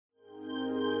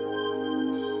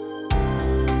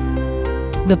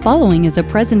The following is a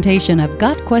presentation of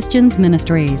Got Questions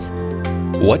Ministries.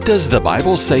 What does the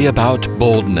Bible say about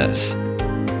boldness?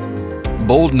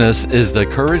 Boldness is the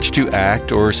courage to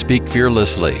act or speak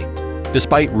fearlessly,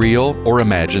 despite real or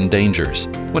imagined dangers.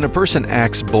 When a person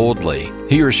acts boldly,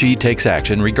 he or she takes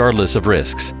action regardless of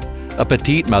risks. A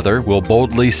petite mother will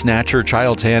boldly snatch her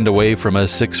child's hand away from a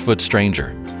 6-foot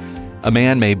stranger. A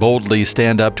man may boldly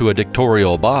stand up to a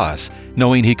dictatorial boss,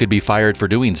 knowing he could be fired for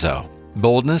doing so.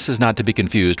 Boldness is not to be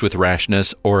confused with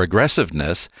rashness or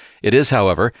aggressiveness. It is,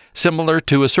 however, similar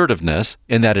to assertiveness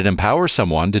in that it empowers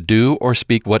someone to do or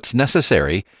speak what's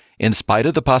necessary in spite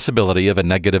of the possibility of a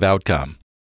negative outcome.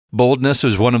 Boldness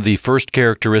was one of the first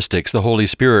characteristics the Holy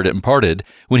Spirit imparted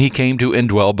when He came to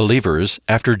indwell believers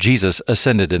after Jesus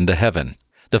ascended into heaven.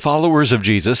 The followers of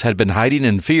Jesus had been hiding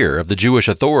in fear of the Jewish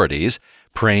authorities,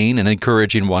 praying and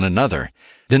encouraging one another.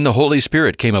 Then the Holy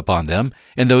Spirit came upon them,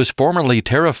 and those formerly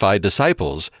terrified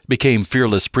disciples became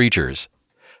fearless preachers.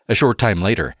 A short time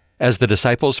later, as the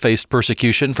disciples faced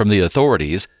persecution from the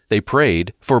authorities, they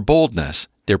prayed for boldness.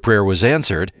 Their prayer was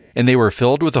answered, and they were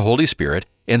filled with the Holy Spirit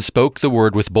and spoke the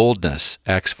word with boldness.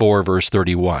 Acts 4, verse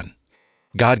 31.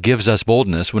 God gives us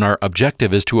boldness when our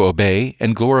objective is to obey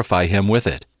and glorify Him with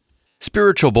it.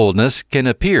 Spiritual boldness can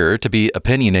appear to be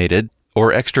opinionated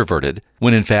or extroverted,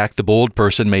 when in fact the bold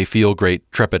person may feel great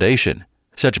trepidation.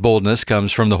 Such boldness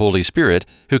comes from the Holy Spirit,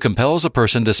 who compels a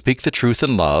person to speak the truth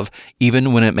in love,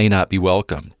 even when it may not be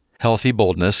welcomed. Healthy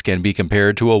boldness can be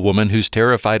compared to a woman who's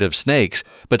terrified of snakes,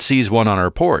 but sees one on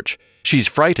her porch. She's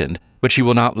frightened, but she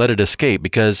will not let it escape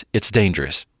because it's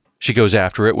dangerous. She goes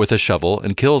after it with a shovel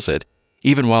and kills it,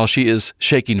 even while she is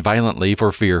shaking violently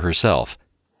for fear herself.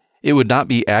 It would not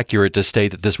be accurate to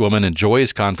state that this woman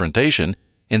enjoys confrontation.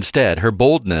 Instead, her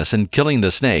boldness in killing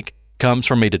the snake comes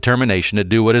from a determination to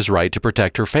do what is right to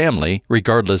protect her family,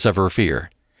 regardless of her fear.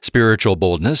 Spiritual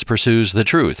boldness pursues the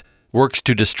truth, works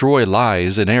to destroy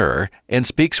lies and error, and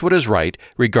speaks what is right,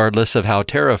 regardless of how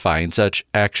terrifying such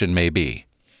action may be.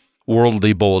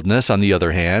 Worldly boldness, on the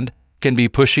other hand, can be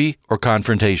pushy or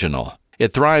confrontational.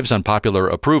 It thrives on popular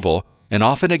approval and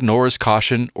often ignores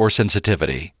caution or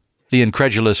sensitivity. The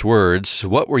incredulous words,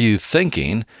 "What were you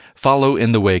thinking?" follow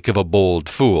in the wake of a bold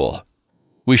fool.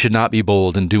 We should not be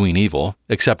bold in doing evil,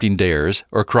 accepting dares,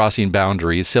 or crossing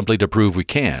boundaries simply to prove we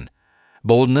can.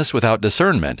 Boldness without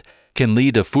discernment can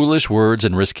lead to foolish words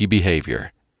and risky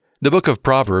behavior. The book of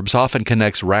Proverbs often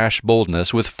connects rash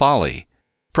boldness with folly.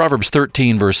 Proverbs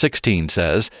 13 verse 16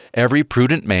 says, "Every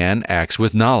prudent man acts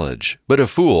with knowledge, but a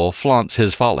fool flaunts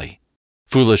his folly."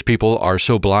 Foolish people are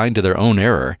so blind to their own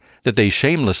error that they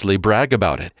shamelessly brag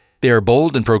about it. They are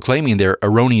bold in proclaiming their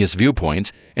erroneous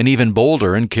viewpoints and even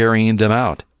bolder in carrying them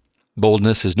out.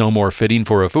 Boldness is no more fitting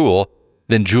for a fool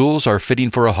than jewels are fitting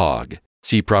for a hog.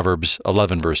 See Proverbs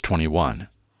 11 verse 21.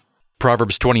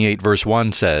 Proverbs 28 verse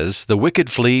 1 says, "The wicked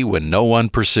flee when no one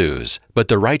pursues, but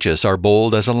the righteous are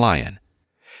bold as a lion."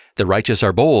 The righteous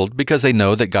are bold because they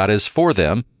know that God is for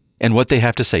them and what they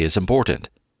have to say is important.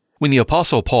 When the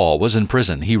Apostle Paul was in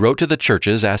prison, he wrote to the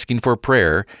churches asking for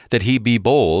prayer that he be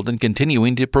bold in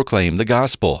continuing to proclaim the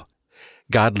gospel.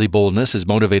 Godly boldness is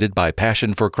motivated by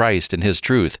passion for Christ and His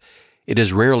truth. It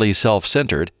is rarely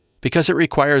self-centered because it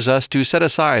requires us to set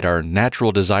aside our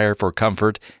natural desire for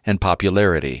comfort and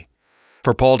popularity.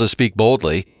 For Paul to speak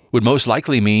boldly would most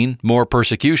likely mean more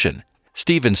persecution.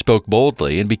 Stephen spoke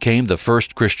boldly and became the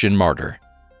first Christian martyr.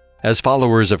 As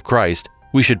followers of Christ,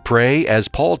 we should pray as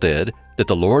Paul did, that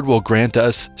the Lord will grant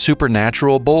us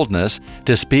supernatural boldness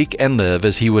to speak and live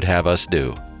as He would have us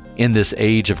do. In this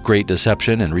age of great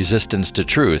deception and resistance to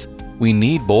truth, we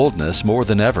need boldness more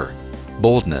than ever.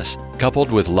 Boldness, coupled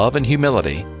with love and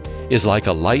humility, is like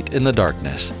a light in the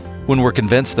darkness. When we're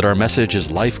convinced that our message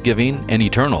is life-giving and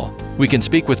eternal, we can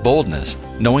speak with boldness,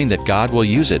 knowing that God will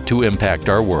use it to impact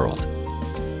our world.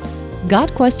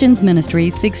 Got Questions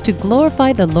Ministries seeks to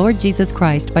glorify the Lord Jesus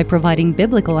Christ by providing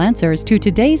biblical answers to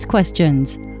today's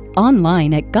questions.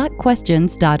 Online at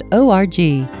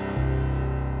gotquestions.org.